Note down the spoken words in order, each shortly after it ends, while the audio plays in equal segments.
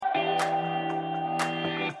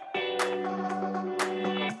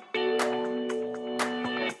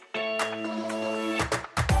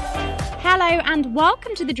Hello and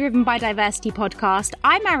welcome to the Driven by Diversity podcast.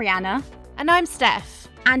 I'm Mariana. And I'm Steph.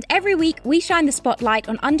 And every week we shine the spotlight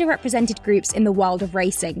on underrepresented groups in the world of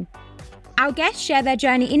racing. Our guests share their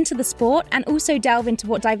journey into the sport and also delve into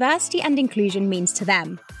what diversity and inclusion means to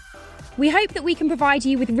them. We hope that we can provide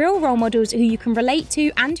you with real role models who you can relate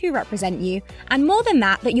to and who represent you, and more than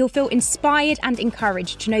that you'll feel inspired and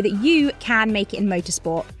encouraged to know that you can make it in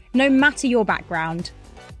motorsport, no matter your background.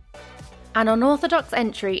 An unorthodox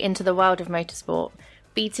entry into the world of motorsport,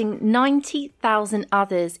 beating 90,000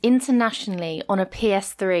 others internationally on a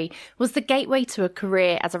PS3, was the gateway to a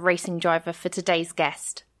career as a racing driver for today's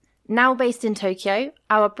guest. Now based in Tokyo,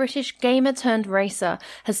 our British gamer-turned-racer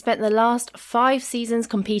has spent the last 5 seasons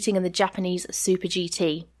competing in the Japanese Super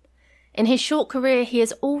GT. In his short career, he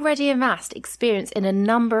has already amassed experience in a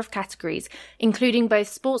number of categories, including both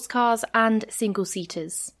sports cars and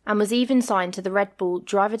single-seaters, and was even signed to the Red Bull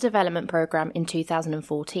Driver Development Programme in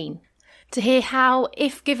 2014. To hear how,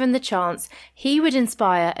 if given the chance, he would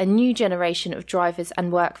inspire a new generation of drivers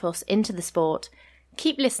and workforce into the sport,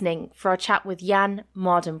 keep listening for our chat with Jan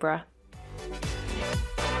Mardenborough.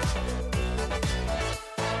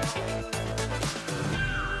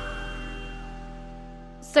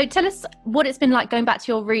 So tell us what it's been like going back to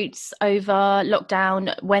your roots over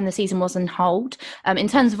lockdown when the season was on hold. In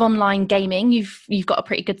terms of online gaming, you've got a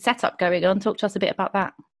pretty good setup going on. Talk to us a bit about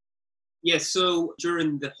that. Yeah, so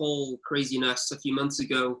during the whole craziness a few months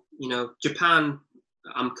ago, Japan,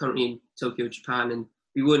 I'm currently in Tokyo, Japan, and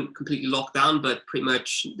we weren't completely locked down, but pretty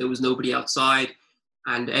much there was nobody outside.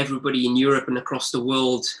 And everybody in Europe and across the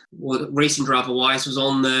world, racing driver-wise, was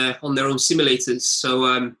on their own simulators.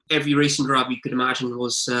 So every racing driver you could imagine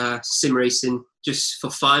was sim racing just for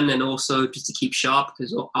fun and also just to keep sharp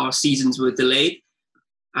because our seasons were delayed.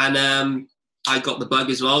 And I got the bug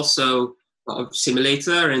as well, so got a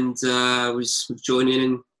simulator and was joining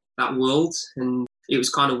in that world. And it was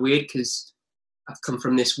kind of weird because I've come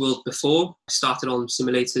from this world before. I started on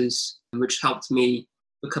simulators, which helped me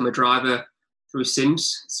become a driver through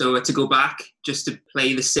Sims. So to go back just to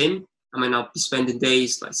play the sim, I'll be spending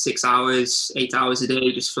days like 6 hours, 8 hours a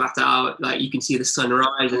day, just flat out. Like you can see the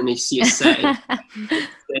sunrise and you see it setting.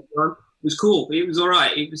 It was cool. It was all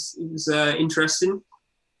right. It was interesting.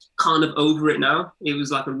 Kind of over it now. It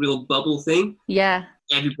was like a real bubble thing. Yeah.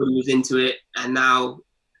 Everybody was into it, and now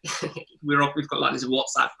we've got like this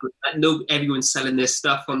WhatsApp group. Everyone's selling their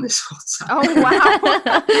stuff on this WhatsApp. Oh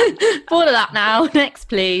wow! All of that now. Next,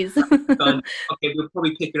 please. Okay, we'll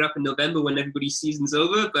probably pick it up in November when everybody's season's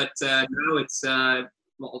over. But now it's a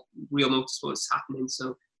lot of real motorsports happening,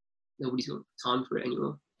 so nobody's got time for it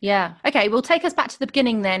anymore. Yeah. Okay. Well, take us back to the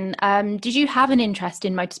beginning then. Did you have an interest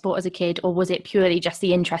in motorsport as a kid, or was it purely just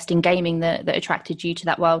the interest in gaming that attracted you to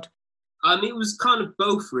that world? It was kind of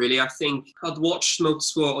both, really. I think I'd watched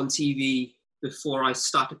motorsport on TV before I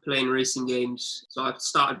started playing racing games. So I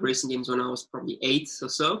started racing games when I was probably 8 or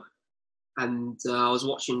so. And I was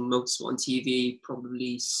watching motorsport on TV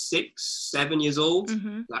probably 6, 7 years old.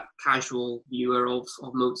 Mm-hmm. That casual viewer of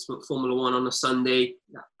motorsport, Formula One on a Sunday.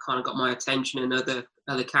 That kind of got my attention in other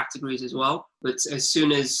categories as well. But as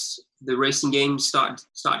soon as the racing games started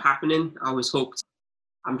happening, I was hooked.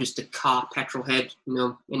 I'm just a car petrol head,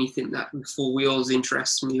 anything that with 4 wheels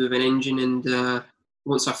interests me with an engine. And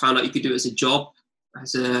once I found out you could do it as a job,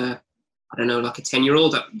 as like a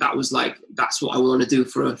 10-year-old, that was like, that's what I want to do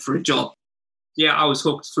for a job. Yeah, I was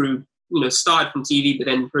hooked through, started from TV, but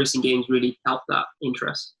then racing games really helped that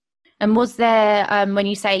interest. And was there, when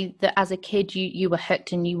you say that as a kid you were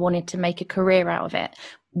hooked and you wanted to make a career out of it,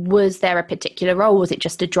 was there a particular role? Was it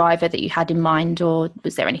just a driver that you had in mind, or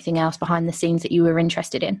was there anything else behind the scenes that you were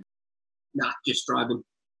interested in? Nah, just driving,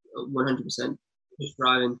 100%. Just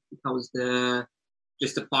driving. I was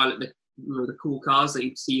just to pilot the cool cars that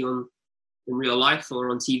you'd see in real life or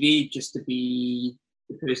on TV. Just to be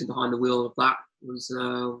the person behind the wheel of that was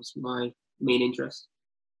my main interest.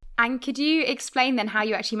 And could you explain then how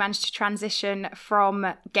you actually managed to transition from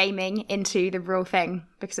gaming into the real thing?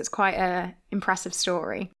 Because it's quite an impressive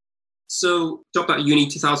story. So, dropped out of uni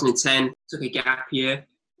 2010, took a gap year,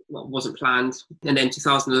 wasn't planned. And then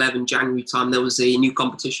 2011, January time, there was a new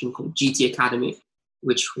competition called GT Academy,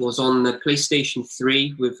 which was on the PlayStation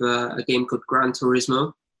 3 with a game called Gran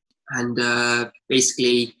Turismo. And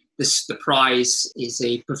basically, the prize is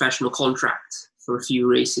a professional contract for a few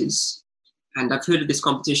races. And I've heard of this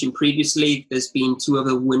competition previously. There's been 2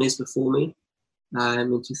 other winners before me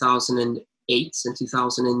in 2008 and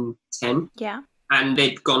 2010. Yeah. And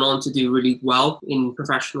they'd gone on to do really well in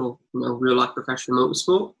professional, real life professional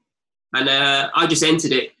motorsport. And I just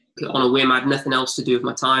entered it on a whim. I had nothing else to do with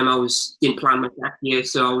my time. Didn't plan my gap year,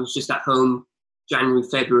 so I was just at home January,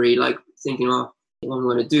 February, like thinking, oh, what am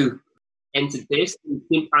I going to do? Entered this. I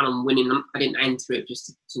didn't plan on winning them. I didn't enter it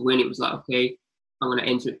just to win. It was like, okay, I'm going to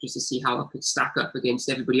enter it just to see how I could stack up against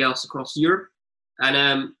everybody else across Europe.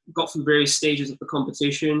 And got through various stages of the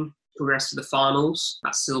competition, progressed to the finals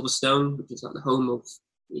at Silverstone, which is like the home of,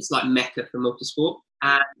 it's like Mecca for motorsport,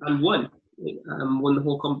 and won. Won the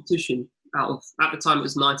whole competition out of, at the time it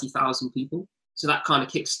was 90,000 people. So that kind of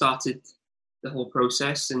kick-started the whole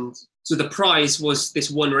process. And so the prize was this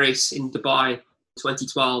one race in Dubai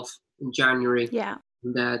 2012 in January. Yeah.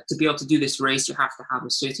 And to be able to do this race, you have to have a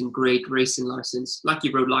certain grade racing license. Like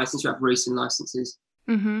your road license, you have racing licenses.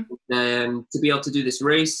 Mm-hmm. To be able to do this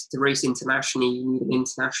race, to race internationally, you need an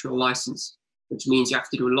international license, which means you have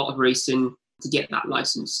to do a lot of racing to get that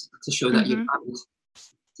license to show that you're happy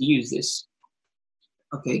to use this.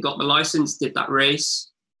 Okay, got the license, did that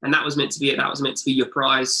race, and that was meant to be it. That was meant to be your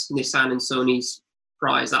prize, Nissan and Sony's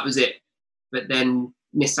prize. That was it. But then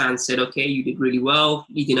Nissan said, okay, you did really well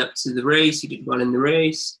leading up to the race. You did well in the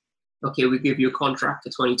race. Okay, we'll give you a contract for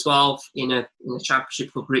 2012 in a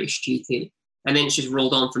championship for British GT. And then it's just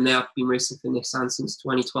rolled on from there. I've been racing for Nissan since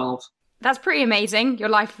 2012. That's pretty amazing. Your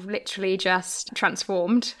life literally just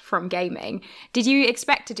transformed from gaming. Did you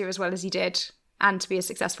expect to do as well as you did and to be as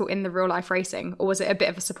successful in the real life racing? Or was it a bit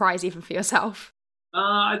of a surprise even for yourself?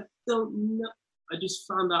 I don't know. I just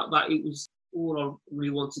found out that it was all I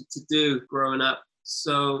really wanted to do growing up.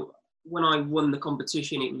 So when I won the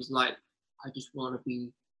competition, it was like, I just want to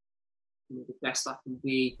be the best I can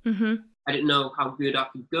be. Mm-hmm. I didn't know how good I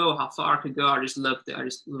could go, how far I could go. I just loved it. I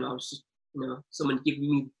was just, someone giving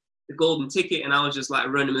me the golden ticket and I was just like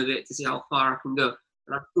running with it to see how far I can go.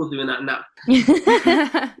 And I'm still doing that now.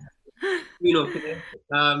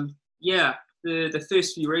 The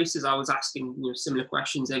first few races I was asking, similar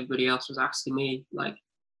questions everybody else was asking me, like,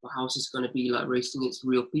 well, how's this going to be like racing against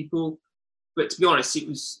real people? But to be honest,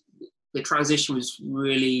 the transition was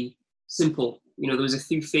really simple. There was a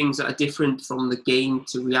few things that are different from the game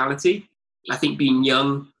to reality. I think being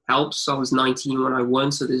young helps. I was 19 when I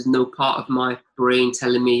won, so there's no part of my brain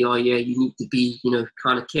telling me, oh yeah, you need to be,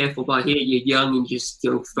 kind of careful. But here you're young and just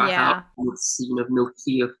go flat out with, no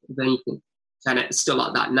fear of anything. And it's still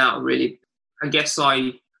like that now, really. I guess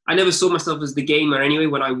I never saw myself as the gamer anyway.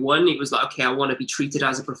 When I won, it was like, okay, I want to be treated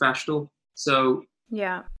as a professional. So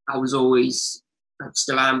yeah, I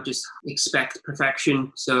still am, just expect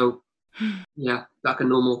perfection. So yeah, like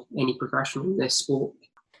any professional in this sport.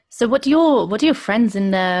 So what do your friends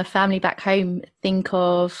and family back home think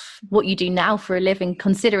of what you do now for a living,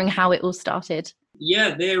 considering how it all started?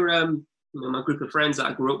 Yeah, they're my group of friends that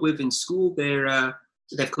I grew up with in school.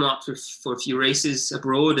 They've come out for a few races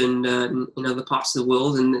abroad and in other parts of the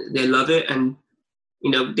world, and they love it. And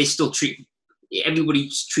they still everybody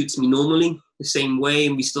treats me normally the same way,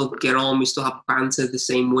 and we still get on. We still have banter the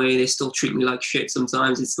same way. They still treat me like shit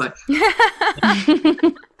sometimes. It's like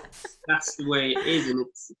that's the way it is, and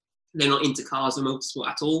they're not into cars or motorsport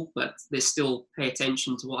at all, but they still pay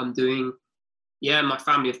attention to what I'm doing. Yeah, my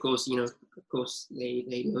family, of course, they know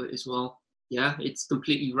it as well. Yeah, it's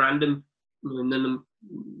completely random.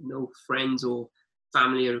 No friends or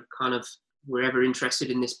family are kind of were ever interested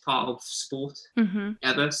in this part of sport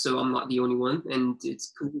ever, so I'm not the only one, and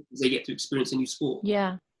it's cool because they get to experience a new sport.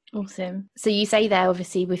 Yeah, awesome. So you say there,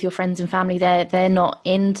 obviously, with your friends and family, they're not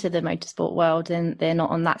into the motorsport world and they're not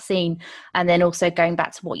on that scene. And then also going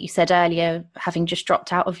back to what you said earlier, having just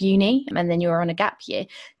dropped out of uni and then you were on a gap year,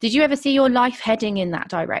 did you ever see your life heading in that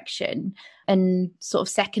direction? And sort of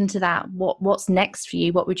second to that, what's next for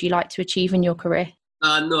you? What would you like to achieve in your career?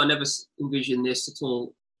 No, I never envisioned this at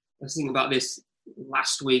all. I was thinking about this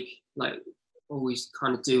last week, like always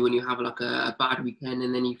kind of do when you have like a bad weekend,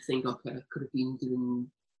 and then you think, okay, I could have been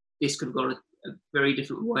doing this, could have gone a very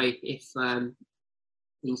different way if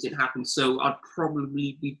things didn't happen. So I'd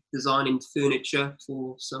probably be designing furniture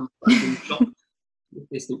for some shop if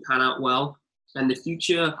this didn't pan out well. And the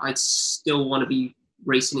future, I'd still want to be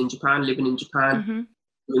racing in Japan, living in Japan,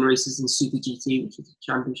 doing races in Super GT, which is a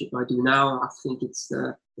championship I do now. I think it's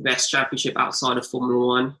the best championship outside of Formula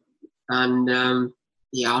One. And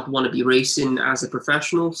I'd want to be racing as a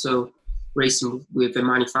professional. So racing with a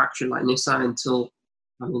manufacturer like Nissan until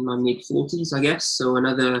I'm in my mid-40s, I guess. So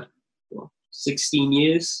another 16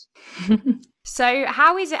 years. So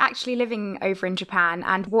how is it actually living over in Japan,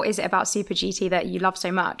 and what is it about Super GT that you love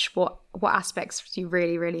so much? What aspects do you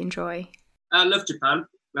really, really enjoy? I love Japan.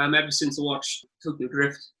 Ever since I watched Tokyo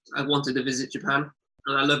Drift, I wanted to visit Japan.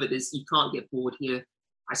 And I love it. You can't get bored here.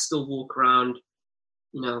 I still walk around,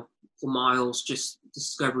 for miles, just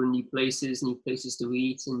discovering new places to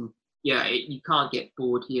eat. And you can't get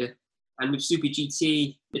bored here. And with Super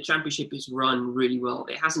GT, the championship is run really well.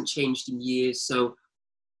 It hasn't changed in years. So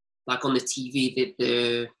like on the TV,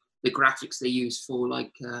 the graphics they use for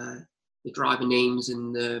like the driver names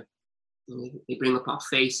and they bring up our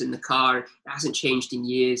face in the car. It hasn't changed in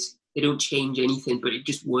years. They don't change anything, but it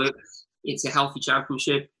just works. It's a healthy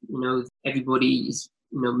championship. Everybody is,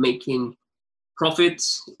 making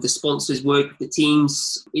profits. The sponsors work with the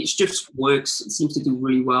teams. It just works. It seems to do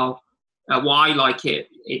really well. Why I like it,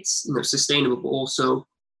 it's sustainable, but also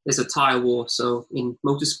there's a tyre war. So in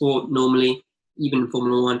motorsport, normally, even in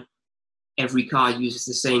Formula One, every car uses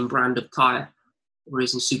the same brand of tyre.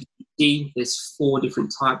 Whereas in Super GT, there's 4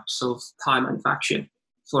 different types of tyre manufacture.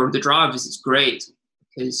 For the drivers, it's great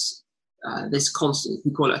because there's constant,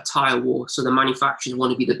 we call it a tyre war. So the manufacturers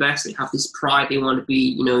want to be the best. They have this pride. They want to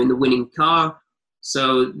be, in the winning car.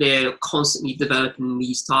 So they're constantly developing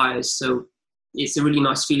these tyres. So it's a really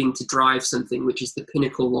nice feeling to drive something which is the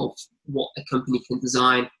pinnacle of what a company can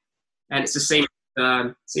design. And it's the same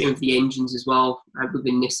with the engines as well,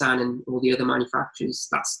 within Nissan and all the other manufacturers.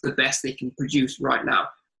 That's the best they can produce right now,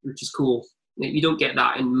 which is cool. You don't get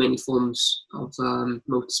that in many forms of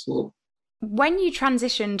motorsport. When you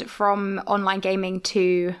transitioned from online gaming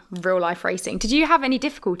to real life racing, did you have any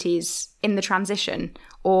difficulties in the transition,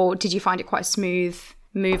 or did you find it quite a smooth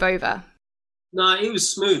move over? No, it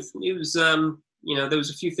was smooth. It was, there was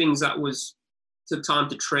a few things that took time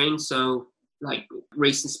to train. So like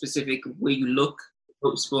racing specific, where you look,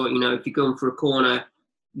 motorsport, if you're going for a corner,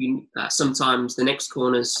 sometimes the next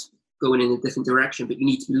corner's going in a different direction, but you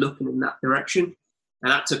need to be looking in that direction.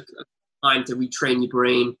 And that took time to retrain your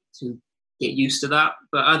brain to get used to that.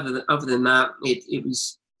 But other than that, it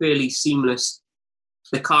was fairly seamless.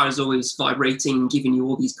 The car is always vibrating, giving you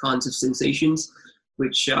all these kinds of sensations,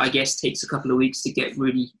 which I guess takes a couple of weeks to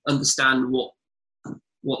really understand what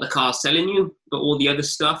the car's telling you. But all the other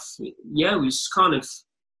stuff, it was kind of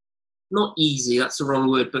not easy, that's the wrong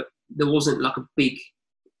word, but there wasn't like a big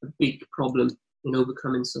problem in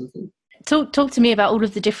overcoming something. Talk to me about all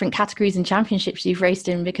of the different categories and championships you've raced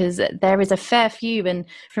in, because there is a fair few, and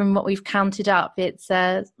from what we've counted up, it's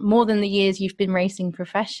more than the years you've been racing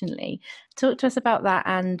professionally. Talk to us about that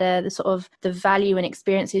and the sort of the value and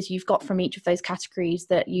experiences you've got from each of those categories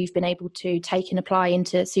that you've been able to take and apply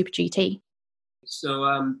into Super GT.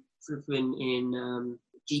 So driven in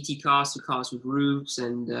GT cars, so cars with roofs,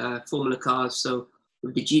 and Formula cars. So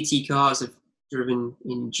with the GT cars, I've driven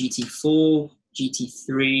in GT4,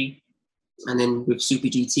 GT3, and then with Super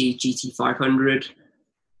GT, GT500,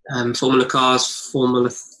 Formula cars, Formula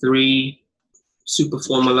 3, Super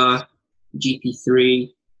Formula,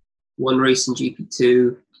 GP3, one race in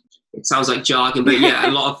GP2. It sounds like jargon, but yeah,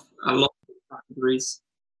 a lot of categories.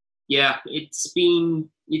 Yeah, it's been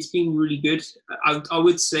really good. I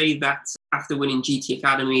would say that after winning GT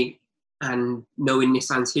Academy and knowing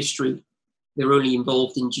Nissan's history, they're only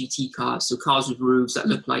involved in GT cars, so cars with roofs that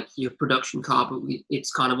look like your production car, but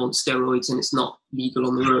it's kind of on steroids and it's not legal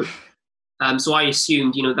on the road. So I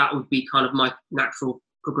assumed, that would be kind of my natural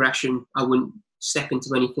progression. I wouldn't step into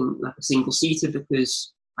anything like a single-seater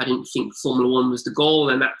because I didn't think Formula One was the goal,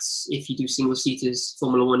 and that's, if you do single-seaters,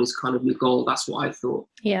 Formula One is kind of your goal. That's what I thought.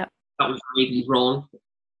 Yeah. That was maybe wrong.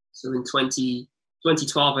 So in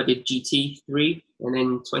 2012, I did GT3, and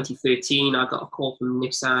then 2013, I got a call from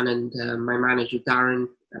Nissan and my manager, Darren,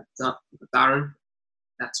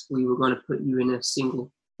 that's we were going to put me in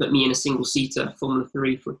a single-seater Formula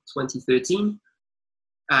 3 for 2013.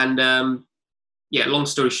 And long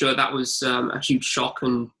story short, that was a huge shock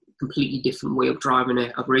and completely different way of driving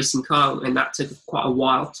a racing car, and that took quite a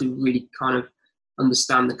while to really kind of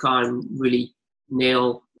understand the car and really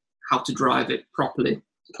nail how to drive it properly.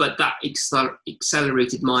 But that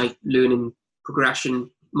accelerated my learning progression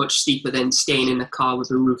much steeper than staying in a car with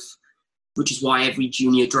a roof, which is why every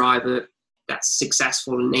junior driver that's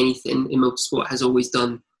successful in anything in motorsport has always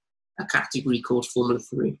done a category called Formula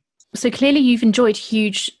 3. So clearly you've enjoyed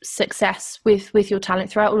huge success with your talent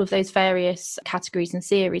throughout all of those various categories and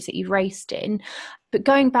series that you've raced in. But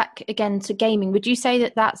going back again to gaming, would you say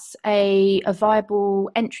that that's a viable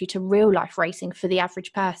entry to real life racing for the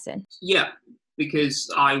average person? Yeah, because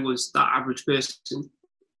I was that average person,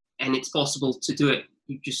 and it's possible to do it.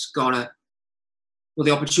 You've just got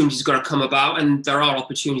the opportunities got to come about, and there are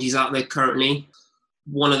opportunities out there currently.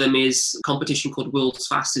 One of them is a competition called World's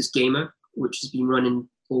Fastest Gamer, which has been running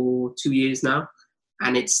for 2 years now,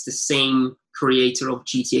 and it's the same creator of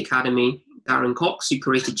GT Academy, Darren Cox, who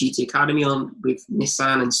created GT Academy with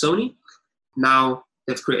Nissan and Sony. Now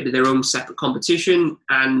they've created their own separate competition,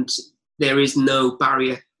 and there is no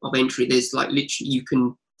barrier of entry. There's literally, you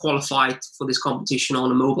can qualify for this competition on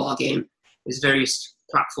a mobile game. There's various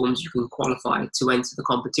platforms you can qualify to enter the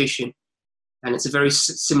competition. And it's a very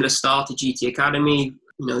similar style to GT Academy.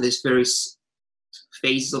 There's various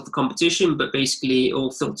phases of the competition, but basically it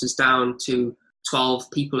all filters down to 12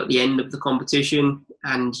 people at the end of the competition,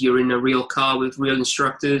 and you're in a real car with real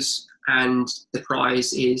instructors, and the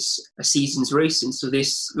prize is a season's racing. So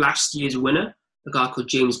this last year's winner, a guy called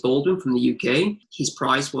James Baldwin from the UK, his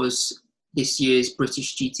prize was this year's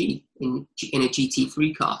British GT in a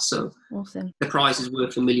GT3 car. So awesome. The prize is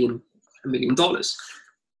worth $1 million.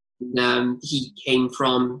 He came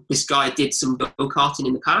from, this guy did some go-karting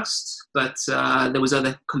in the past, but there was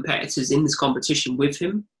other competitors in this competition with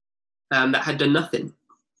him that had done nothing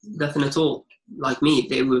at all. Like me,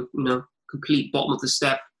 they were, complete bottom of the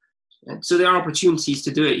step. And so there are opportunities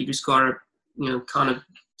to do it. You just got to, kind of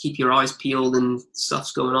keep your eyes peeled and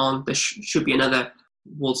stuff's going on. There should be another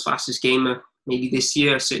World's Fastest Gamer, maybe this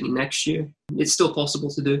year, certainly next year. It's still possible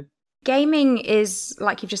to do. Gaming is,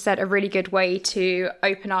 like you've just said, a really good way to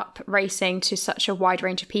open up racing to such a wide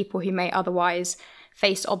range of people who may otherwise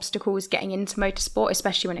face obstacles getting into motorsport,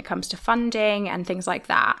 especially when it comes to funding and things like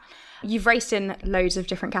that. You've raced in loads of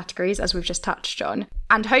different categories, as we've just touched on.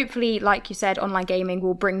 And hopefully, like you said, online gaming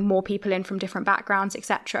will bring more people in from different backgrounds,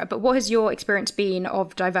 etc. But what has your experience been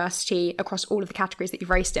of diversity across all of the categories that you've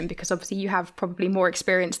raced in? Because obviously you have probably more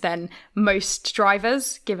experience than most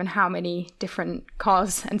drivers, given how many different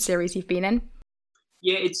cars and series you've been in.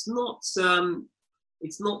 Yeah, it's not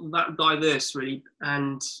that diverse, really.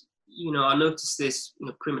 And, I noticed this,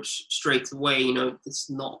 pretty much straight away. There's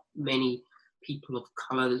not many people of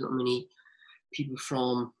color. There's not many people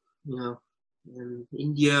from,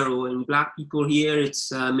 India or any black people here.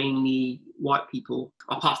 It's mainly white people,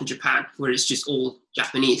 apart from Japan, where it's just all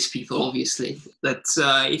Japanese people, obviously. But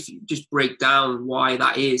if you just break down why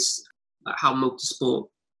that is, how motorsport,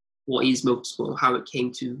 what is motorsport, how it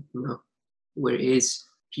came to, where it is,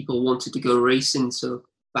 people wanted to go racing. So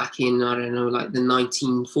back in, I don't know, like the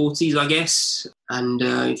 1940s, I guess. And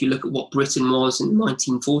if you look at what Britain was in the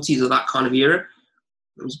 1940s or that kind of era,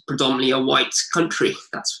 it was predominantly a white country.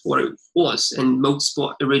 That's what it was. And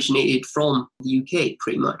motorsport originated from the UK,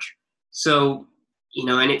 pretty much. So,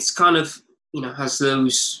 and it's kind of, has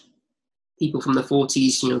those people from the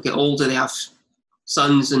 40s, get older, they have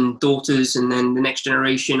sons and daughters, and then the next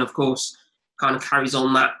generation, of course, kind of carries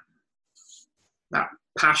on that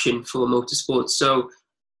passion for motorsport. So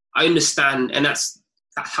I understand, and that's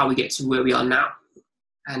how we get to where we are now.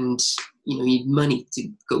 And you need money to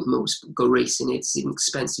go racing. It's an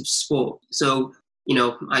expensive sport. So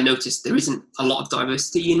I noticed there isn't a lot of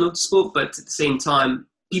diversity in motorsport, but at the same time,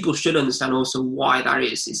 people should understand also why that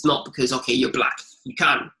is. It's not because, okay, you're black, you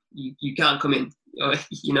can't come in.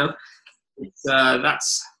 It's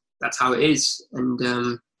that's how it is.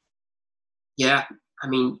 And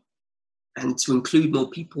and to include more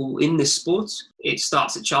people in this sport, it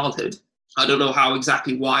starts at childhood. I don't know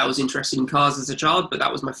why I was interested in cars as a child, but that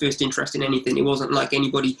was my first interest in anything. It wasn't like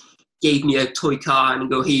anybody gave me a toy car and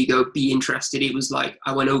go, here you go, be interested. It was like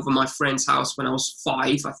I went over my friend's house when I was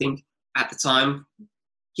 5, I think, at the time, a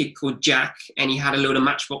kid called Jack, and he had a load of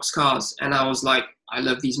Matchbox cars. And I was like, I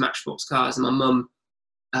love these Matchbox cars. And my mum,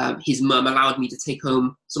 his mum allowed me to take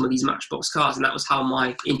home some of these Matchbox cars. And that was how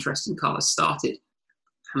my interest in cars started.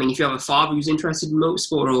 I mean, if you have a father who's interested in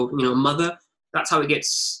motorsport or, a mother, that's how it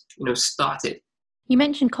gets, started. You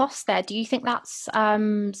mentioned cost there. Do you think that's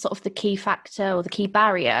sort of the key factor or the key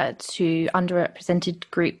barrier to underrepresented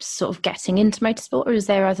groups sort of getting into motorsport, or is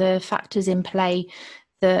there other factors in play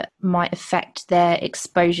that might affect their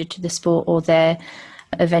exposure to the sport or their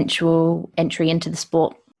eventual entry into the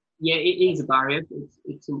sport? Yeah, it is a barrier.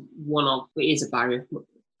 It is a barrier,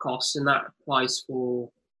 cost, and that applies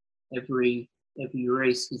for every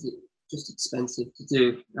race because it's just expensive to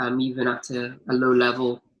do, even at a low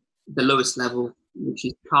level, the lowest level, which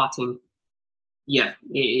is karting. Yeah,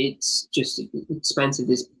 it's just expensive.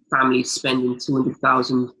 There's families spending at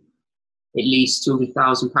least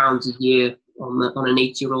 £200,000 a year on an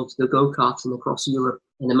 8-year-old to go karting across Europe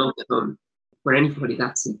in a motorhome. For anybody,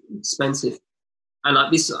 that's expensive.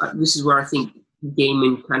 And this is where I think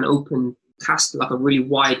gaming can cast like a really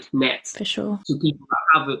wide net for sure to people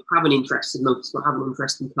that have an interest in motorsport, have an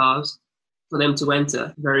interest in cars, for them to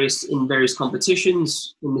enter various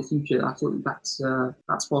competitions in the future. I think that's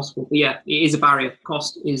possible. But yeah, it is a barrier.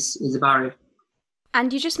 Cost is a barrier.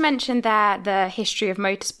 And you just mentioned there the history of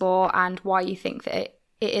motorsport and why you think that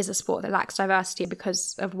it is a sport that lacks diversity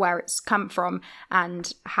because of where it's come from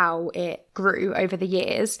and how it grew over the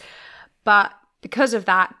years. But because of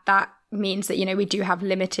that means that, we do have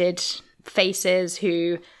limited faces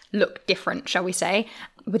who look different, shall we say.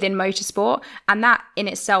 within motorsport. And that in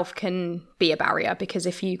itself can be a barrier, because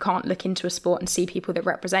if you can't look into a sport and see people that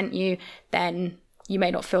represent you, then you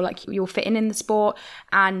may not feel like you're fitting in the sport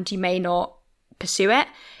and you may not pursue it.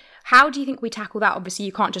 How do you think we tackle that? Obviously,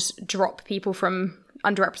 you can't just drop people from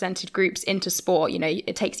underrepresented groups into sport. You know,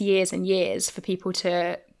 it takes years and years for people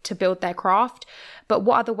to build their craft. But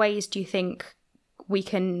what other ways do you think we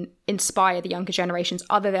can inspire the younger generations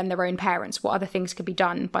other than their own parents? What other things could be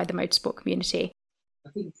done by the motorsport community? I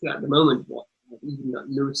think at the moment, what even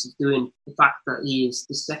Lewis is doing, the fact that he is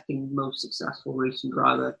the second most successful racing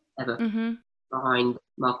driver ever, behind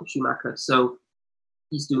Michael Schumacher. So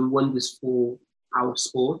he's doing wonders for our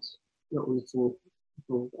sport, not only for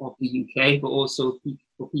people of the UK, but also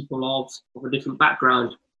for people of a different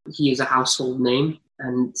background. He is a household name.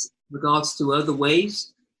 And regards to other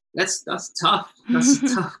ways, that's tough. That's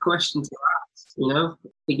a tough question to ask. You know, I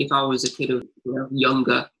think if I was a kid of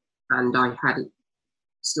younger and I had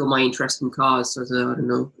still my interest in cars as a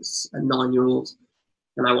 9-year-old,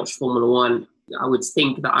 and I watched Formula One, I would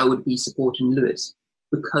think that I would be supporting Lewis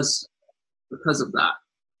because of that.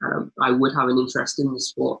 I would have an interest in the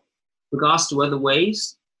sport. Regards to other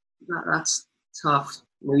ways, that's tough.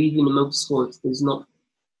 You know, even in motorsports, there's not.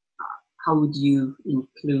 How would you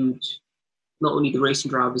include not only the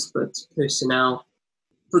racing drivers but personnel?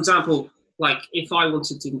 For example, like if I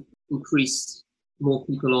wanted to increase more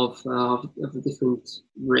people of a different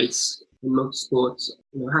race in motorsports,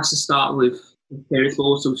 it has to start with parents, but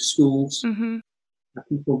also schools.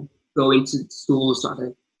 People go into schools,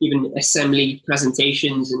 even assembly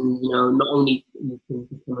presentations, and not only you can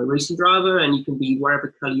become a racing driver and you can be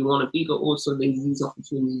wherever color you want to be, but also there's these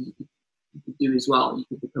opportunities you could do as well. You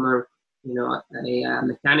could become a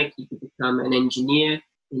mechanic, you could become an engineer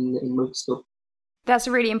in motorsport. That's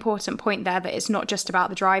a really important point there, that it's not just about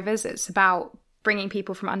the drivers, it's about bringing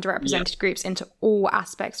people from underrepresented groups into all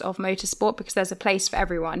aspects of motorsport, because there's a place for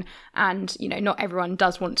everyone. And, not everyone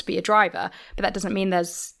does want to be a driver, but that doesn't mean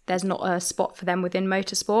there's not a spot for them within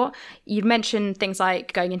motorsport. You'd mentioned things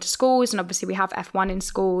like going into schools, and obviously we have F1 in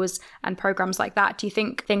schools and programs like that. Do you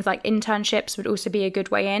think things like internships would also be a good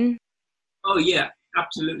way in? Oh, yeah,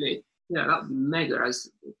 absolutely. Yeah, that would be mega. It's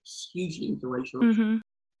hugely influential.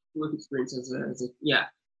 Work experience as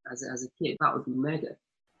a kid, that would be mega.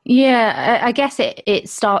 Yeah, I guess it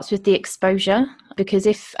starts with the exposure, because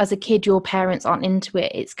if as a kid your parents aren't into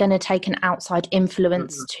it, it's going to take an outside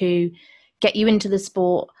influence to get you into the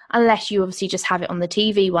sport, unless you obviously just have it on the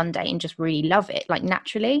TV one day and just really love it, like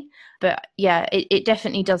naturally. But yeah, it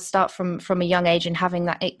definitely does start from a young age, and having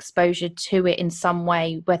that exposure to it in some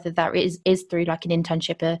way, whether that is through like an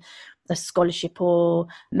internship, a scholarship or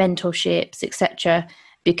mentorships, etc.,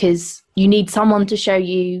 because you need someone to show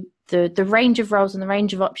you the range of roles and the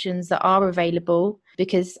range of options that are available.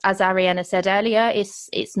 Because as Arianna said earlier,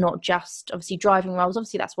 it's not just obviously driving roles.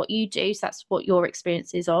 Obviously that's what you do, so that's what your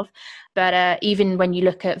experience is of. But even when you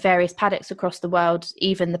look at various paddocks across the world,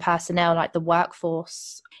 even the personnel, like the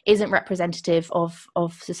workforce, isn't representative of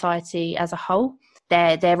society as a whole.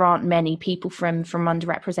 There aren't many people from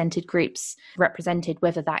underrepresented groups represented,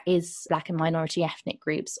 whether that is Black and minority ethnic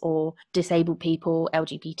groups or disabled people,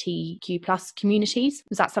 LGBTQ plus communities.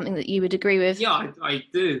 Is that something that you would agree with? Yeah, I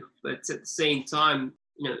do. But at the same time,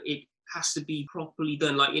 it has to be properly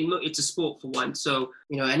done. Like it's a sport for one. So,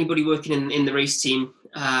 anybody working in the race team,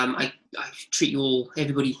 I treat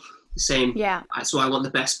everybody the same. Yeah. So I want the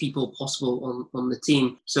best people possible on the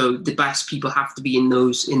team. So the best people have to be in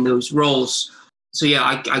those roles. So yeah,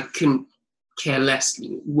 I couldn't care less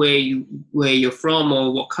where you're from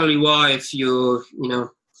or what color you are. If you're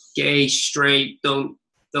gay, straight, don't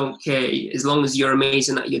care. As long as you're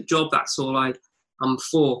amazing at your job, that's all I'm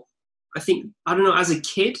for. I think, I don't know, as a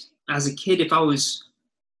kid, if I was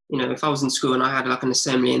in school and I had like an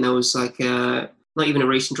assembly and there was like not even a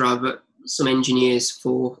racing driver, but some engineers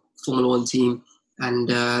for Formula One team, and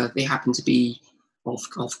they happened to be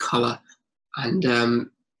of color, and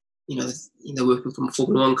they're working from a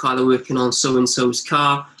Formula One car, they're working on so-and-so's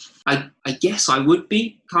car. I guess I would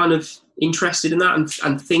be kind of interested in that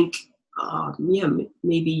and think,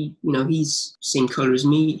 maybe, he's same colour as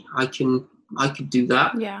me. I could do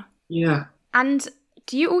that. Yeah. Yeah. And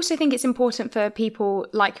do you also think it's important for people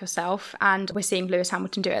like yourself, and we're seeing Lewis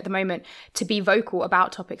Hamilton do it at the moment, to be vocal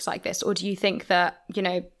about topics like this? Or do you think that,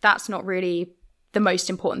 that's not really the most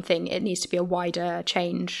important thing? It needs to be a wider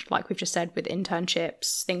change, like we've just said, with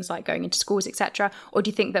internships, things like going into schools, etc. Or do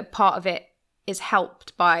you think that part of it is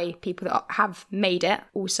helped by people that have made it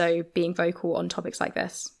also being vocal on topics like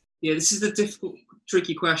this? Yeah, this is the difficult,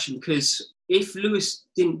 tricky question, because if Lewis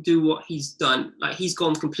didn't do what he's done, like he's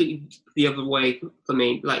gone completely the other way for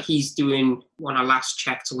me. Like he's doing, when I last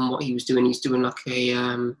checked on what he was doing, he's doing like a,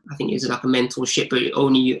 I think it's like a mentorship, but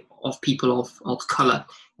only of people of colour.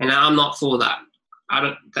 And I'm not for that.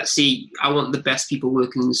 I want the best people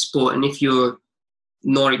working in the sport. And if you're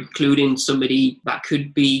not including somebody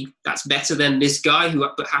that's better than this guy who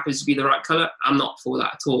happens to be the right colour, I'm not for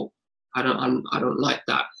that at all. I don't like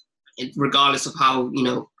that. And regardless of how,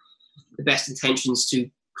 the best intentions to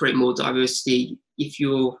create more diversity,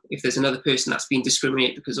 if there's another person that's being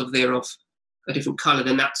discriminated because of they're of a different colour,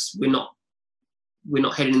 then we're not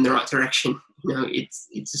heading in the right direction.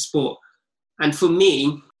 It's a sport. And for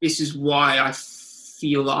me, this is why I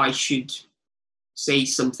feel that I should say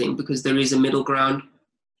something, because there is a middle ground.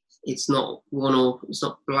 It's not it's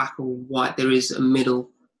not black or white. There is a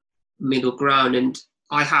middle ground. And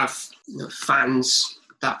I have fans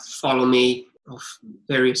that follow me of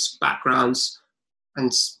various backgrounds,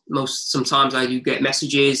 and sometimes I do get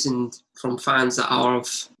messages and from fans that are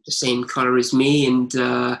of the same colour as me, and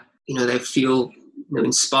they feel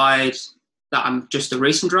inspired that I'm just a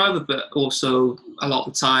racing driver, but also a lot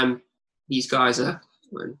of the time these girls are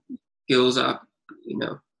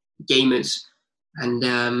gamers, and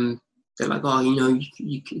they're like,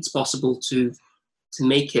 it's possible to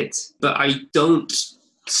make it. But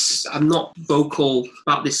I'm not vocal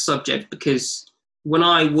about this subject, because when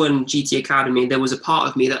I won GT Academy, there was a part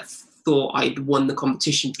of me that thought I'd won the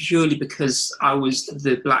competition purely because I was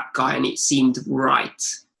the black guy, and it seemed right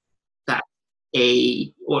that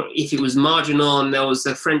or if it was marginal and there was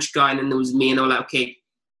a French guy and then there was me, and they were like, okay,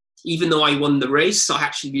 even though I won the race, I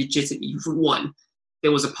actually legitimately won.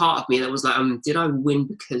 There was a part of me that was like, did I win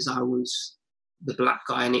because I was the black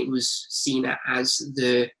guy and it was seen as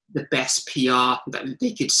the best PR that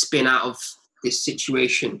they could spin out of this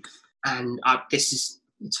situation? And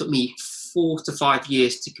it took me 4 to 5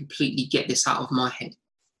 years to completely get this out of my head.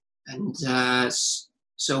 And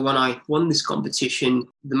so when I won this competition,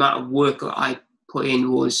 the amount of work that I put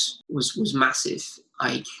in was massive.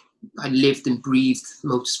 I lived and breathed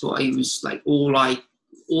motorsport. It was like all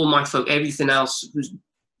my folk, everything else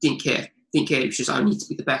didn't care. It was just, I need to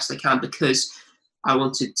be the best I can, because I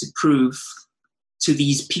wanted to prove to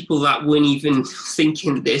these people that weren't even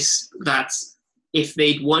thinking this, that if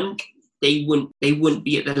they'd won, they wouldn't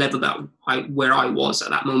be at the level where I was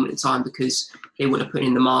at that moment in time, because they wouldn't have put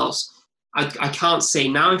in the miles. I can't say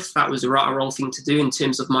now if that was the right or wrong thing to do in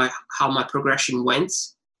terms of how my progression went.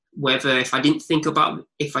 Whether if I didn't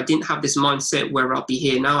have this mindset, where I'll be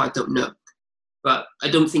here now, I don't know. But I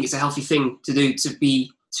don't think it's a healthy thing to do,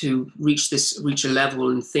 to reach a level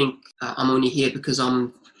and think I'm only here because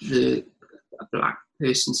I'm a black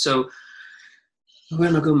person. So where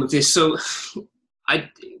am I going with this? So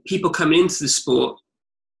people coming into the sport,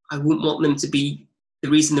 I wouldn't want them to be, the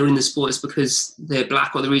reason they're in the sport is because they're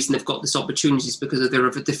black, or the reason they've got this opportunity is because they're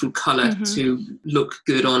of a different colour to look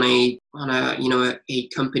good on a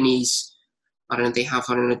company's, they have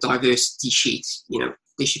a diversity sheet.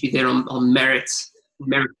 They should be there on merit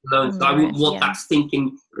alone. So I wouldn't want that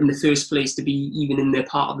thinking in the first place to be even in their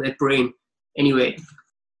part of their brain. Anyway,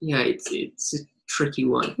 yeah, it's a tricky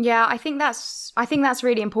one. Yeah, I think that's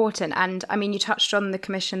really important. And I mean, you touched on the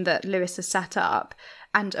commission that Lewis has set up.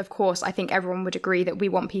 And of course, I think everyone would agree that we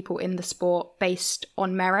want people in the sport based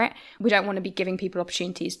on merit. We don't want to be giving people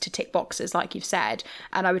opportunities to tick boxes, like you've said.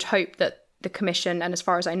 And I would hope that the commission, and as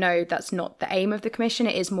far as I know, that's not the aim of the commission.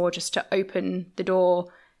 It is more just to open the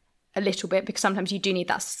door a little bit, because sometimes you do need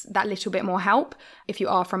that little bit more help if you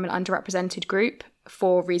are from an underrepresented group,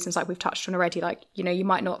 for reasons like we've touched on already. Like, you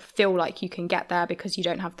might not feel like you can get there because you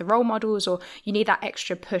don't have the role models, or you need that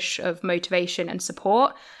extra push of motivation and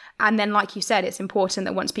support. And then, like you said, it's important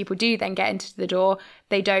that once people do then get into the door,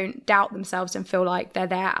 they don't doubt themselves and feel like they're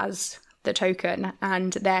there as the token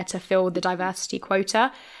and there to fill the diversity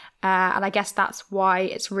quota. And I guess that's why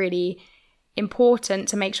it's really important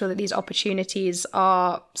to make sure that these opportunities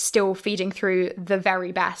are still feeding through the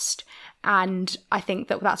very best. And I think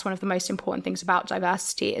that that's one of the most important things about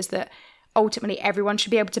diversity, is that ultimately everyone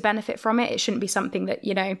should be able to benefit from it. It shouldn't be something that,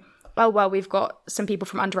 well, we've got some people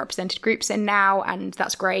from underrepresented groups in now, and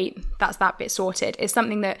that's great. That's that bit sorted. It's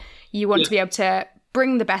something that you want to be able to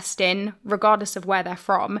bring the best in, regardless of where they're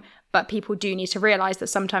from. But people do need to realise that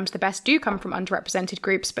sometimes the best do come from underrepresented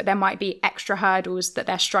groups, but there might be extra hurdles that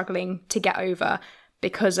they're struggling to get over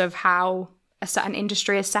because of how a certain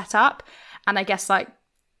industry is set up. And I guess like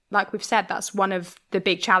we've said, that's one of the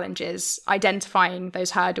big challenges, identifying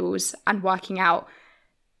those hurdles and working out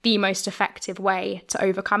the most effective way to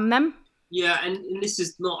overcome them. Yeah, and this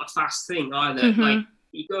is not a fast thing either. Like,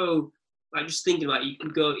 you go, like, just thinking about it, you can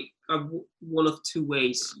go, one of two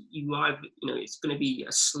ways. You either, it's going to be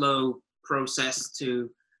a slow process to,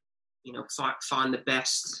 find the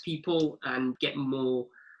best people and get more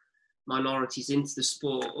minorities into the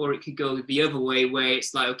sport, or it could go the other way where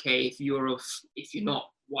it's like, okay, if you're not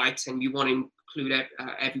white and you want to include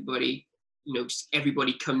everybody, just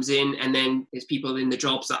everybody comes in, and then there's people in the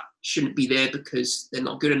jobs that shouldn't be there because they're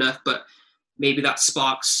not good enough, but maybe that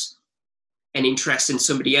sparks an interest in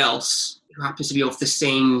somebody else who happens to be of the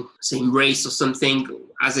same race or something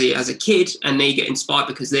as a kid, and they get inspired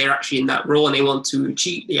because they're actually in that role and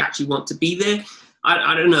they actually want to be there.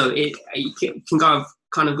 I don't know, it can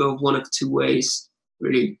kind of go one of two ways,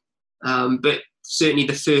 really. But certainly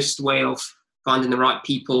the first way of finding the right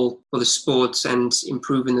people for the sports and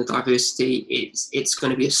improving the diversity, it's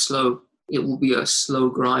going to be it will be a slow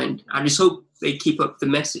grind. I just hope they keep up the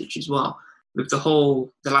message as well. With the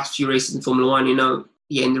last few races in Formula One,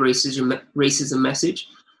 the end racism message,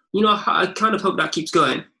 I kind of hope that keeps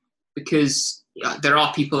going, because there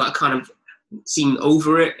are people that kind of seem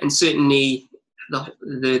over it, and certainly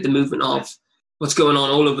the movement of what's going on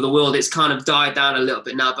all over the world, it's kind of died down a little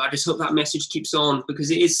bit now, but I just hope that message keeps on,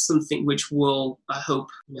 because it is something which will, I hope,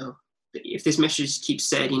 if this message keeps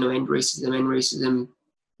said, end racism,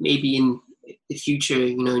 maybe in the future,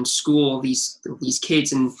 in school, these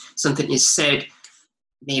kids, and something is said,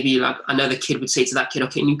 maybe like another kid would say to that kid,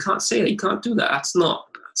 okay, and you can't say that, you can't do that, that's not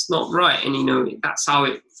right, and that's how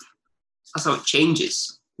it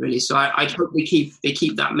changes, really. So I hope they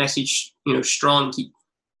keep that message, strong, keep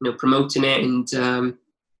promoting it, and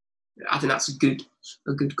I think that's a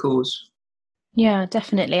good cause. Yeah,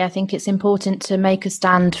 definitely. I think it's important to make a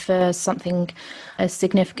stand for something as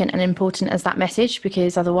significant and important as that message,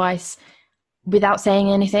 because otherwise, without saying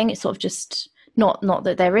anything, it's sort of just not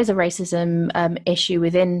that there is a racism issue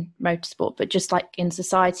within motorsport, but just like in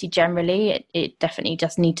society generally, it definitely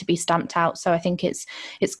does need to be stamped out. So I think it's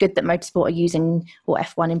good that motorsport are using, or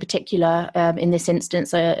F1 in particular, in this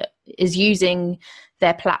instance, is using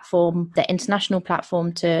their platform, their international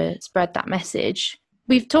platform, to spread that message.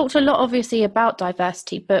 We've talked a lot, obviously, about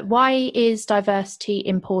diversity, but why is diversity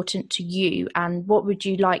important to you, and what would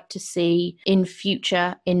you like to see in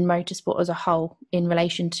future in motorsport as a whole in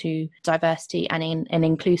relation to diversity and in an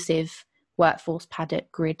inclusive workforce,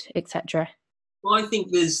 paddock, grid, etc.? Well, I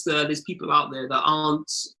think there's people out there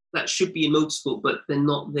that should be in motorsport, but they're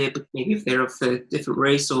not there. But maybe if they're of a different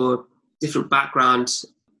race or different background,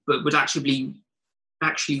 but would actually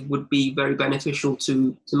would be very beneficial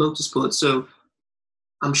to motorsport. So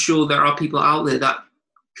I'm sure there are people out there that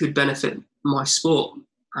could benefit my sport,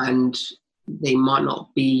 and they might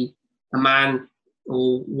not be a man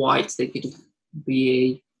or white. They could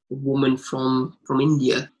be a woman from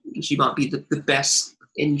India. She might be the best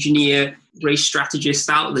engineer, race strategist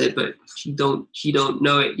out there, but she don't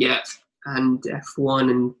know it yet. And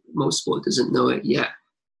F1 and motorsport doesn't know it yet.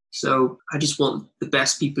 So I just want the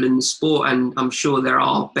best people in the sport, and I'm sure there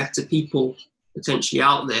are better people potentially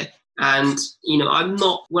out there. And,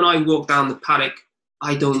 when I walk down the paddock,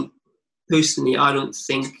 I don't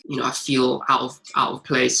think, I feel out of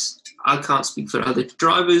place. I can't speak for other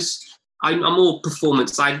drivers. I'm all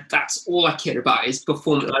performance. That's all I care about is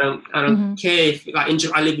performance. I don't care if,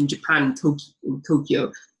 I live in Japan, in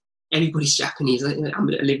Tokyo. Everybody's Japanese. I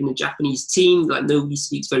live in a Japanese team. Nobody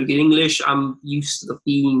speaks very good English. I'm used to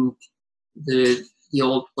being the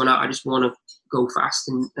old one out. I just want to go fast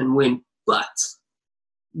and win. But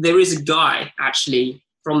there is a guy actually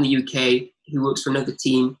from the UK who works for another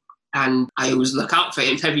team, and I always look out for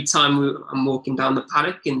him every time I'm walking down the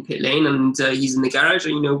paddock in pit lane, and he's in the garage,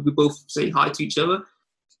 and we both say hi to each other.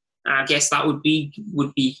 I guess that would be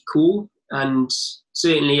cool, and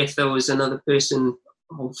certainly if there was another person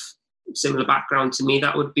of similar background to me,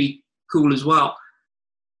 that would be cool as well.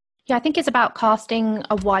 Yeah, I think it's about casting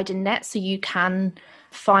a wider net so you can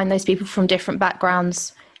find those people from different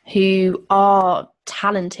backgrounds who are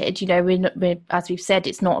talented. As we've said,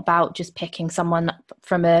 it's not about just picking someone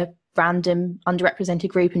from a random underrepresented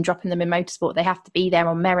group and dropping them in motorsport. They have to be there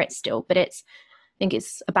on merit still, but I think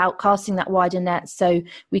it's about casting that wider net so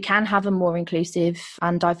we can have a more inclusive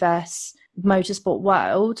and diverse motorsport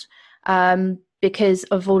world, because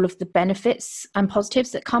of all of the benefits and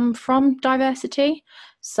positives that come from diversity.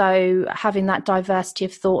 So having that diversity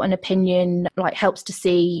of thought and opinion helps to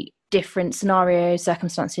see different scenarios,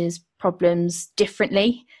 circumstances, problems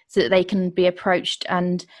differently, so that they can be approached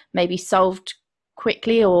and maybe solved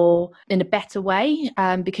quickly or in a better way,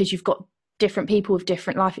 because you've got different people with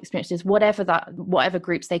different life experiences, whatever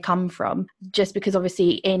groups they come from. Just because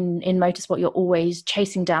obviously in motorsport you're always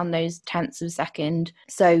chasing down those tenths of a second,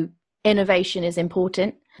 so innovation is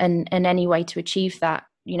important, and any way to achieve that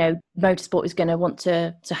motorsport is going to want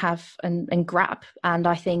to have and grab. And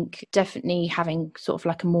I think definitely having sort of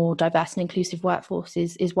like a more diverse and inclusive workforce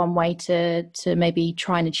is one way to maybe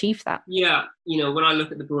try and achieve that. Yeah, when I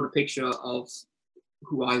look at the broader picture of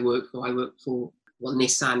who I work for,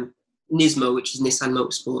 Nismo, which is Nissan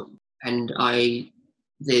Motorsport, and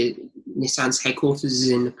Nissan's headquarters is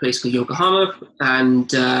in a place called Yokohama, and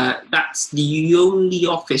that's the only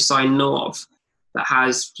office I know of that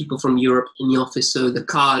has people from Europe in the office. So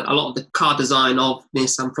a lot of the car design of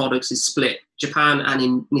Nissan products is split, Japan and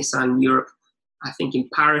in Nissan Europe. I think in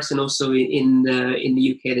Paris and also in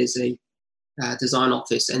the UK there's a design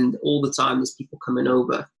office, and all the time there's people coming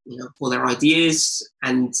over, for their ideas.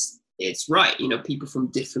 And it's right, people from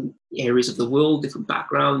different areas of the world, different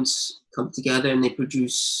backgrounds come together and they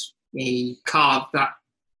produce a car that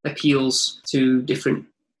appeals to different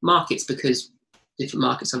markets, because different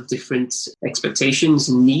markets have different expectations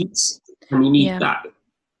and needs, and you need that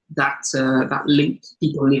link,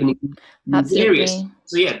 people living in these areas.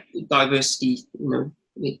 So diversity,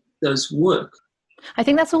 it does work. I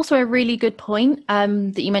think that's also a really good point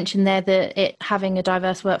that you mentioned there, that having a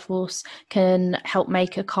diverse workforce can help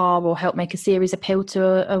make a car or help make a series appeal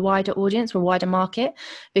to a wider audience or a wider market,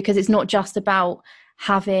 because it's not just about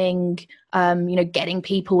having, getting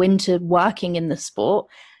people into working in the sport.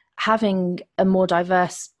 Having a more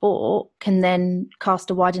diverse sport can then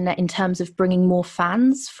cast a wider net in terms of bringing more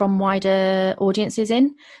fans from wider audiences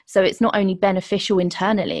in. So it's not only beneficial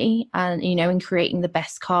internally and, in creating the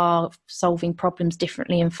best car, solving problems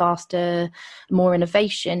differently and faster, more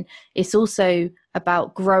innovation. It's also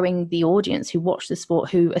about growing the audience who watch the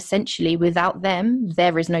sport, who essentially without them,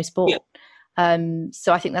 there is no sport. Yeah.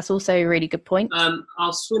 So I think that's also a really good point.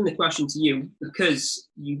 I'll swing the question to you, because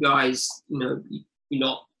you guys, you're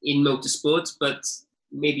not in motorsports, but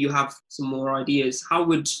maybe you have some more ideas. How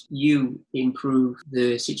would you improve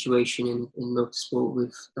the situation in motorsport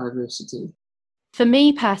with diversity? For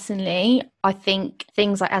me personally, I think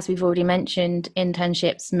things like, as we've already mentioned,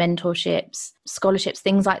 internships, mentorships, scholarships,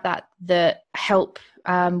 things like that help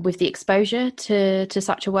with the exposure to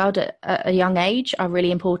such a world at a young age are really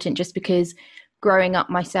important, just because growing up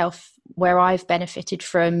myself, where I've benefited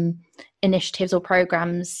from initiatives or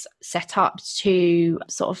programs set up to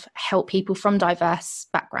sort of help people from diverse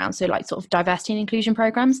backgrounds, so like sort of diversity and inclusion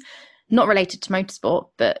programs, not related to motorsport,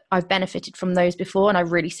 but I've benefited from those before and I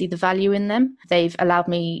really see the value in them. They've allowed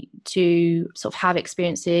me to sort of have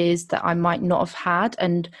experiences that I might not have had,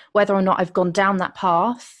 and whether or not I've gone down that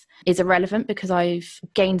path is irrelevant, because I've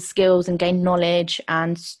gained skills and gained knowledge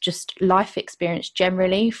and just life experience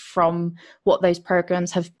generally from what those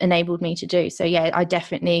programs have enabled me to do. So yeah, I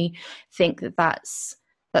definitely think that's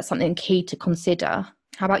something key to consider.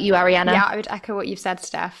 How about you, Arianna? Yeah, I would echo what you've said,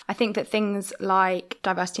 Steph. I think that things like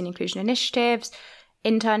diversity and inclusion initiatives,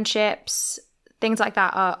 internships, things like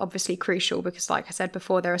that are obviously crucial, because like I said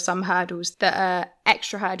before, there are some hurdles that are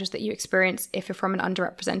extra hurdles that you experience if you're from an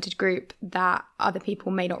underrepresented group that other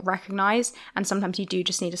people may not recognise, and sometimes you do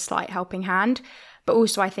just need a slight helping hand. But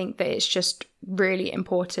also I think that it's just really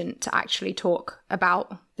important to actually talk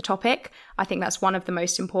about the topic. I think that's one of the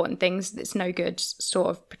most important things. It's no good sort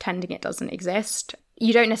of pretending it doesn't exist.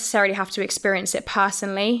 You don't necessarily have to experience it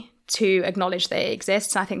personally to acknowledge that it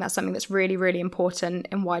exists. And I think that's something that's really, really important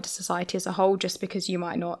in wider society as a whole. Just because you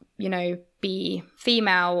might not, be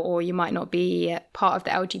female, or you might not be part of the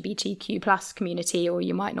LGBTQ plus community, or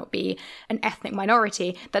you might not be an ethnic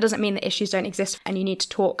minority, that doesn't mean that issues don't exist, and you need to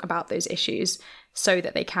talk about those issues so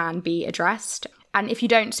that they can be addressed. And if you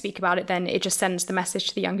don't speak about it, then it just sends the message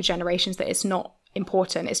to the younger generations that it's not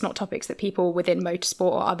important. It's not topics that people within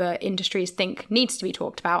motorsport or other industries think needs to be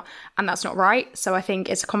talked about, and that's not right. So I think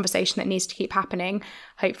it's a conversation that needs to keep happening,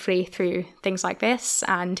 hopefully through things like this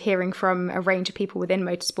and hearing from a range of people within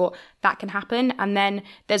motorsport that can happen. And then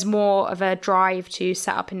there's more of a drive to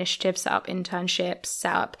set up initiatives, set up internships,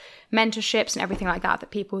 set up mentorships and everything like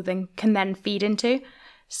that people then can feed into.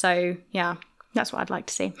 So yeah, that's what I'd like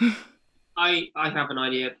to see. I have an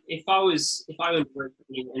idea. If I owned a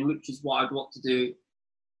company, and which is what I'd want to do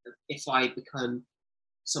if I become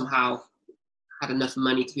somehow had enough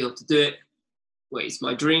money to be able to do it, well, it's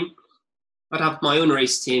my dream. I'd have my own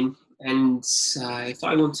race team, and if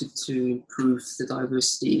I wanted to improve the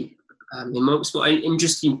diversity in motorsport and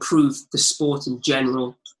just improve the sport in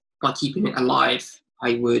general by keeping it alive,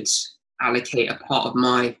 I would allocate a part of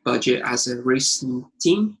my budget as a racing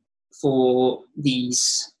team for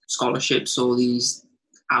these scholarships or these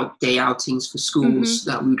day outings for schools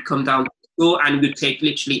that we would come down to school, and we'd take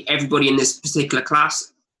literally everybody in this particular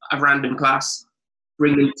class, a random class,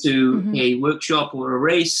 bring them to a workshop or a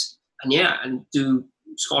race, and do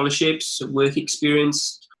scholarships, work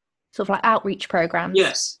experience. Sort of like outreach programs.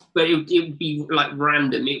 Yes, but it would be like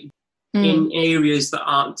random in areas that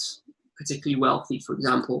aren't particularly wealthy, for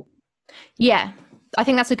example. Yeah, I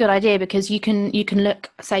think that's a good idea, because you can look,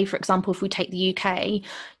 say, for example, if we take the UK,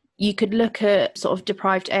 you could look at sort of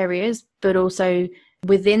deprived areas, but also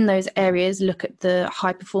within those areas look at the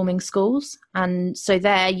high performing schools. And so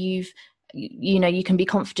there you can be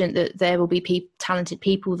confident that there will be talented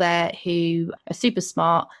people there who are super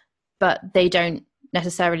smart, but they don't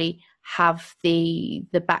necessarily have the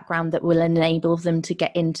background that will enable them to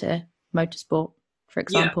get into motorsport, for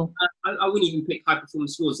example. Yeah, I wouldn't even pick high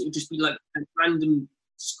performance schools. It would just be like random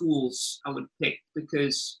schools I would pick,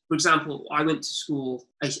 because, for example, I went to school,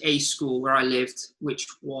 a school where I lived, which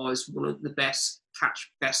was one of the best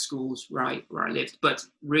schools where I lived. But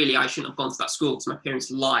really, I shouldn't have gone to that school because my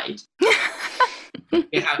parents lied.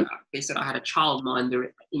 They said I had a childminder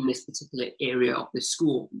in this particular area of this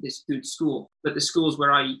school, this good school. But the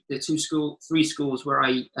three schools where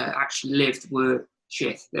I actually lived were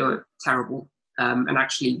shit. They were terrible. And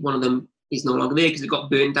actually, one of them is no longer there because it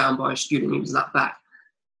got burnt down by a student. It was that bad.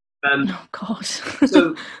 Oh God!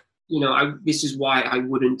 So, this is why I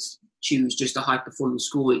wouldn't choose just a high performance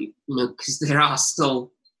school. Because there are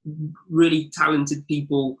still really talented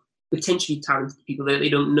people, potentially talented people that they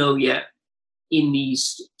don't know yet in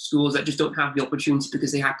these schools that just don't have the opportunity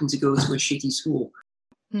because they happen to go to a shitty school.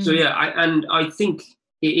 So yeah, I think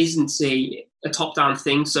it isn't a top-down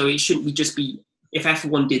thing. So it shouldn't be just be, if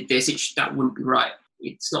F1 did this, that wouldn't be right.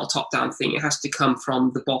 It's not a top-down thing. It has to come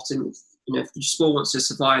from the bottom. If the sport wants to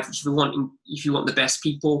survive, if you want the best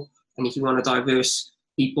people, and if you want a diverse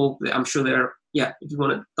people, I'm sure if you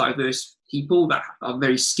want a diverse people that are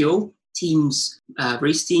very skilled, teams,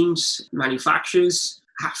 race teams, manufacturers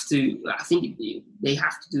I think they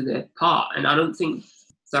have to do their part. And I don't think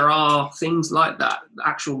there are things like that,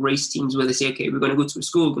 actual race teams where they say, okay, we're going to go to a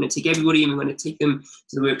school, we're going to take everybody and we're going to take them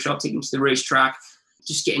to the workshop, take them to the racetrack,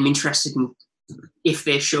 just get them interested in, if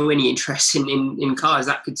they show any interest in cars,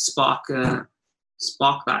 that could spark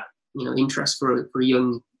that, interest for a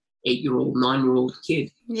young 8-year-old, 9-year-old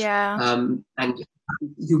kid. Yeah. And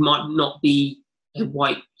who might not be a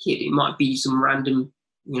white kid. It might be some random,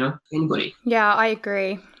 anybody. Yeah, I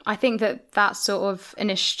agree. I think that sort of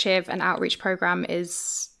initiative and outreach program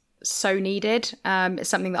is so needed. It's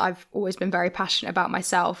something that I've always been very passionate about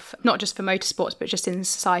myself, not just for motorsports, but just in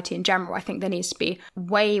society in general. I think there needs to be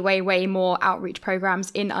way, way, way more outreach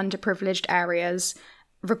programs in underprivileged areas,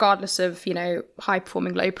 regardless of, high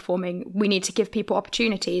performing, low performing. We need to give people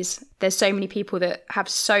opportunities. There's so many people that have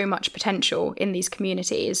so much potential in these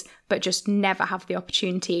communities, but just never have the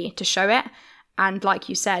opportunity to show it. And like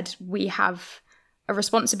you said, we have a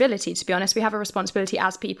responsibility, to be honest. We have a responsibility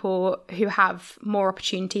as people who have more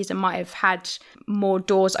opportunities and might have had more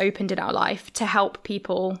doors opened in our life to help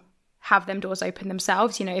people have them doors open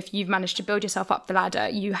themselves. If you've managed to build yourself up the ladder,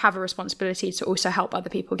 you have a responsibility to also help other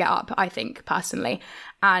people get up, I think, personally.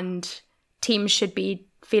 And teams should be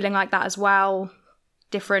feeling like that as well.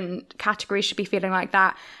 Different categories should be feeling like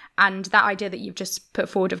that. And that idea that you've just put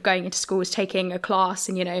forward of going into schools, taking a class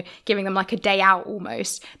and, giving them like a day out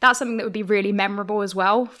almost, that's something that would be really memorable as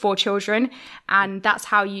well for children. And that's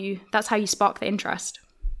how you spark the interest.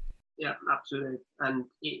 Yeah, absolutely. And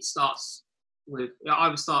it starts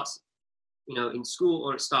either starts, in school,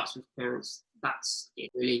 or it starts with parents. That's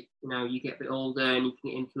it, really. You get a bit older and you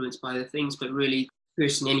can get influenced by other things, but really,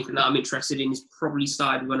 personally, anything that I'm interested in is probably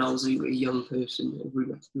started when I was a young person,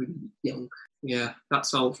 really young. Yeah,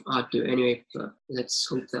 that's all I'd do anyway, but let's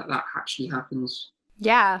hope that actually happens.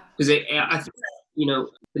 Yeah. Because I think, the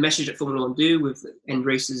message that Formula One do with end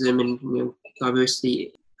racism and,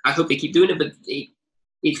 diversity, I hope they keep doing it, but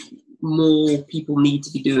if more people need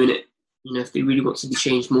to be doing it, if they really want to be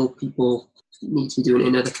changed, more people need to be doing it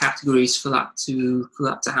in other categories for that to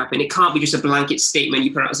happen. It can't be just a blanket statement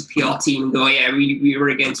you put out as a PR team and go, yeah, we're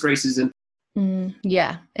against racism.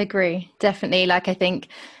 Yeah, agree. Definitely. I think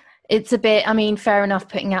it's a bit, fair enough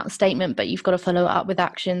putting out a statement, but you've got to follow it up with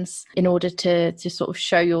actions in order to sort of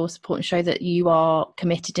show your support and show that you are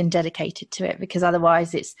committed and dedicated to it, because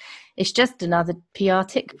otherwise it's just another PR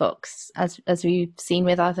tick box, as we've seen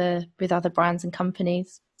with other brands and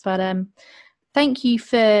companies. But thank you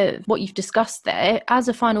for what you've discussed there. As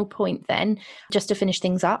a final point then, just to finish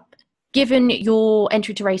things up, given your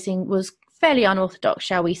entry to racing was fairly unorthodox,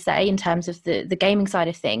 shall we say, in terms of the gaming side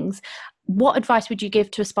of things, what advice would you give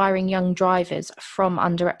to aspiring young drivers from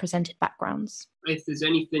underrepresented backgrounds? If there's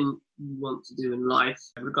anything you want to do in life,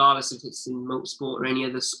 regardless if it's in motorsport or any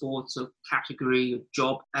other sport or category or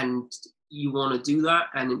job, and you want to do that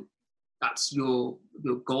and that's your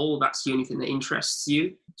goal, that's the only thing that interests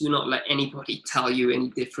you, do not let anybody tell you any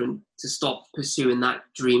different to stop pursuing that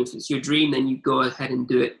dream. If it's your dream, then you go ahead and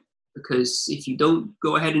do it. Because if you don't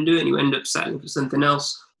go ahead and do it and you end up settling for something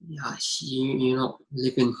else, you're not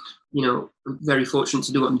living, I'm very fortunate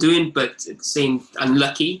to do what I'm doing, but at the same, I'm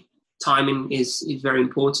lucky. Timing is very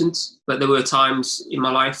important. But there were times in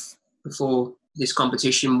my life before this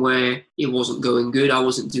competition where it wasn't going good. I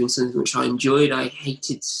wasn't doing something which I enjoyed. I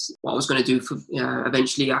hated what I was going to do for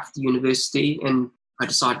eventually after university, and I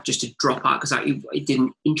decided just to drop out because it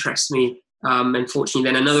didn't interest me. Unfortunately,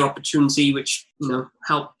 then another opportunity which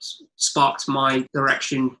sparked my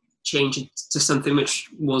direction, changed to something which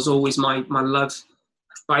was always my love.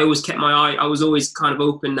 But I always kept my eye. I was always kind of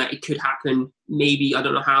open that it could happen. Maybe, I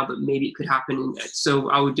don't know how, but maybe it could happen. And so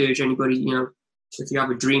I would urge anybody, if you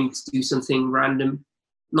have a dream to do something random,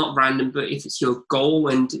 not random, but if it's your goal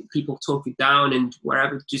and people talk you down and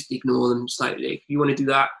wherever, just ignore them. Just like, if you want to do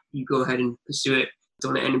that, you go ahead and pursue it.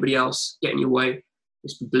 Don't let anybody else get in your way.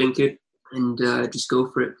 Just blink it and just go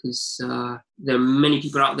for it. Because there are many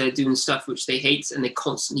people out there doing stuff which they hate and they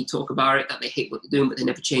constantly talk about it, that they hate what they're doing, but they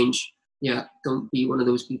never change. Yeah, don't be one of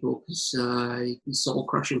those people because it's soul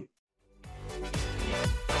crushing.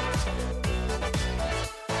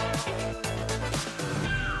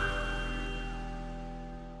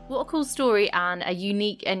 What a cool story and a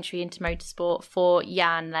unique entry into motorsport for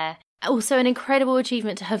Jan there. Also an incredible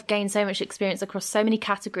achievement to have gained so much experience across so many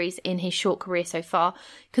categories in his short career so far,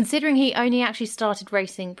 considering he only actually started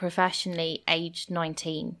racing professionally aged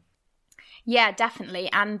 19. Yeah,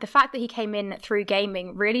 definitely. And the fact that he came in through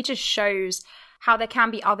gaming really just shows how there can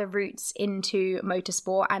be other routes into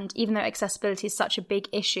motorsport. And even though accessibility is such a big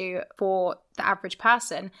issue for the average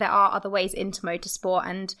person, there are other ways into motorsport,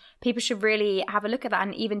 and people should really have a look at that.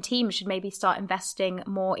 And even teams should maybe start investing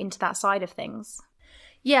more into that side of things.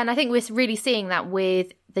 Yeah, and I think we're really seeing that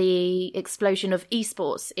with the explosion of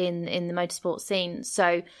esports in the motorsport scene.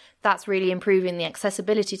 So that's really improving the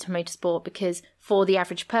accessibility to motorsport, because for the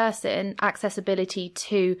average person, accessibility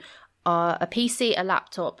to a PC, a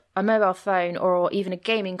laptop, a mobile phone, or even a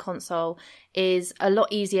gaming console is a lot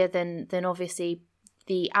easier than obviously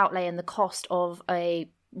the outlay and the cost of a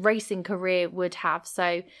racing career would have.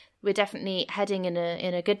 So we're definitely heading in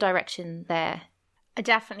a good direction there. I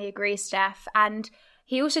definitely agree, Steph. And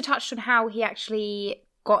he also touched on how he actually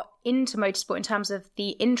got into motorsport in terms of the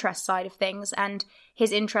interest side of things. And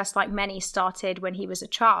his interest, like many, started when he was a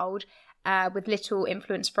child, with little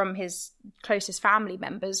influence from his closest family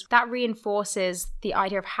members. That reinforces the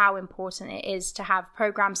idea of how important it is to have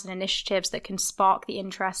programs and initiatives that can spark the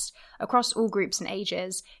interest across all groups and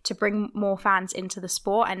ages to bring more fans into the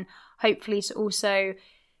sport, and hopefully to also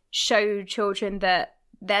show children that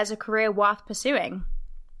there's a career worth pursuing.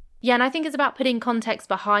 Yeah, and I think it's about putting context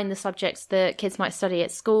behind the subjects that kids might study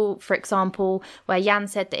at school. For example, where Jan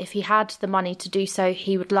said that if he had the money to do so,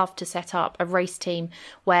 he would love to set up a race team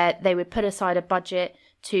where they would put aside a budget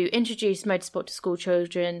to introduce motorsport to school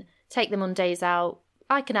children, take them on days out,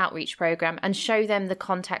 like an outreach program, and show them the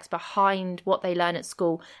context behind what they learn at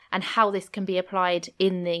school and how this can be applied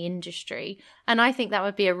in the industry. And I think that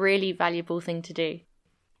would be a really valuable thing to do.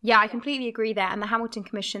 Yeah, I completely agree there. And the Hamilton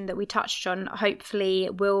Commission that we touched on hopefully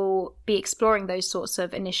will be exploring those sorts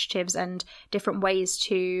of initiatives and different ways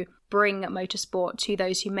to bring motorsport to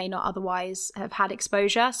those who may not otherwise have had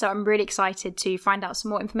exposure. So I'm really excited to find out some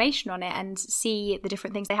more information on it and see the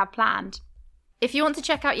different things they have planned. If you want to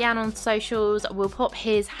check out Jan on socials, we'll pop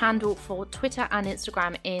his handle for Twitter and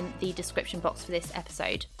Instagram in the description box for this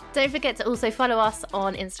episode. Don't forget to also follow us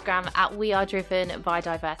on Instagram at We Are Driven by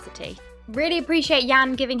Diversity. Really appreciate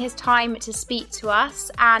Jan giving his time to speak to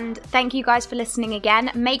us, and thank you guys for listening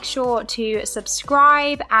again. Make sure to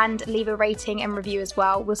subscribe and leave a rating and review as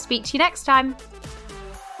well. We'll speak to you next time.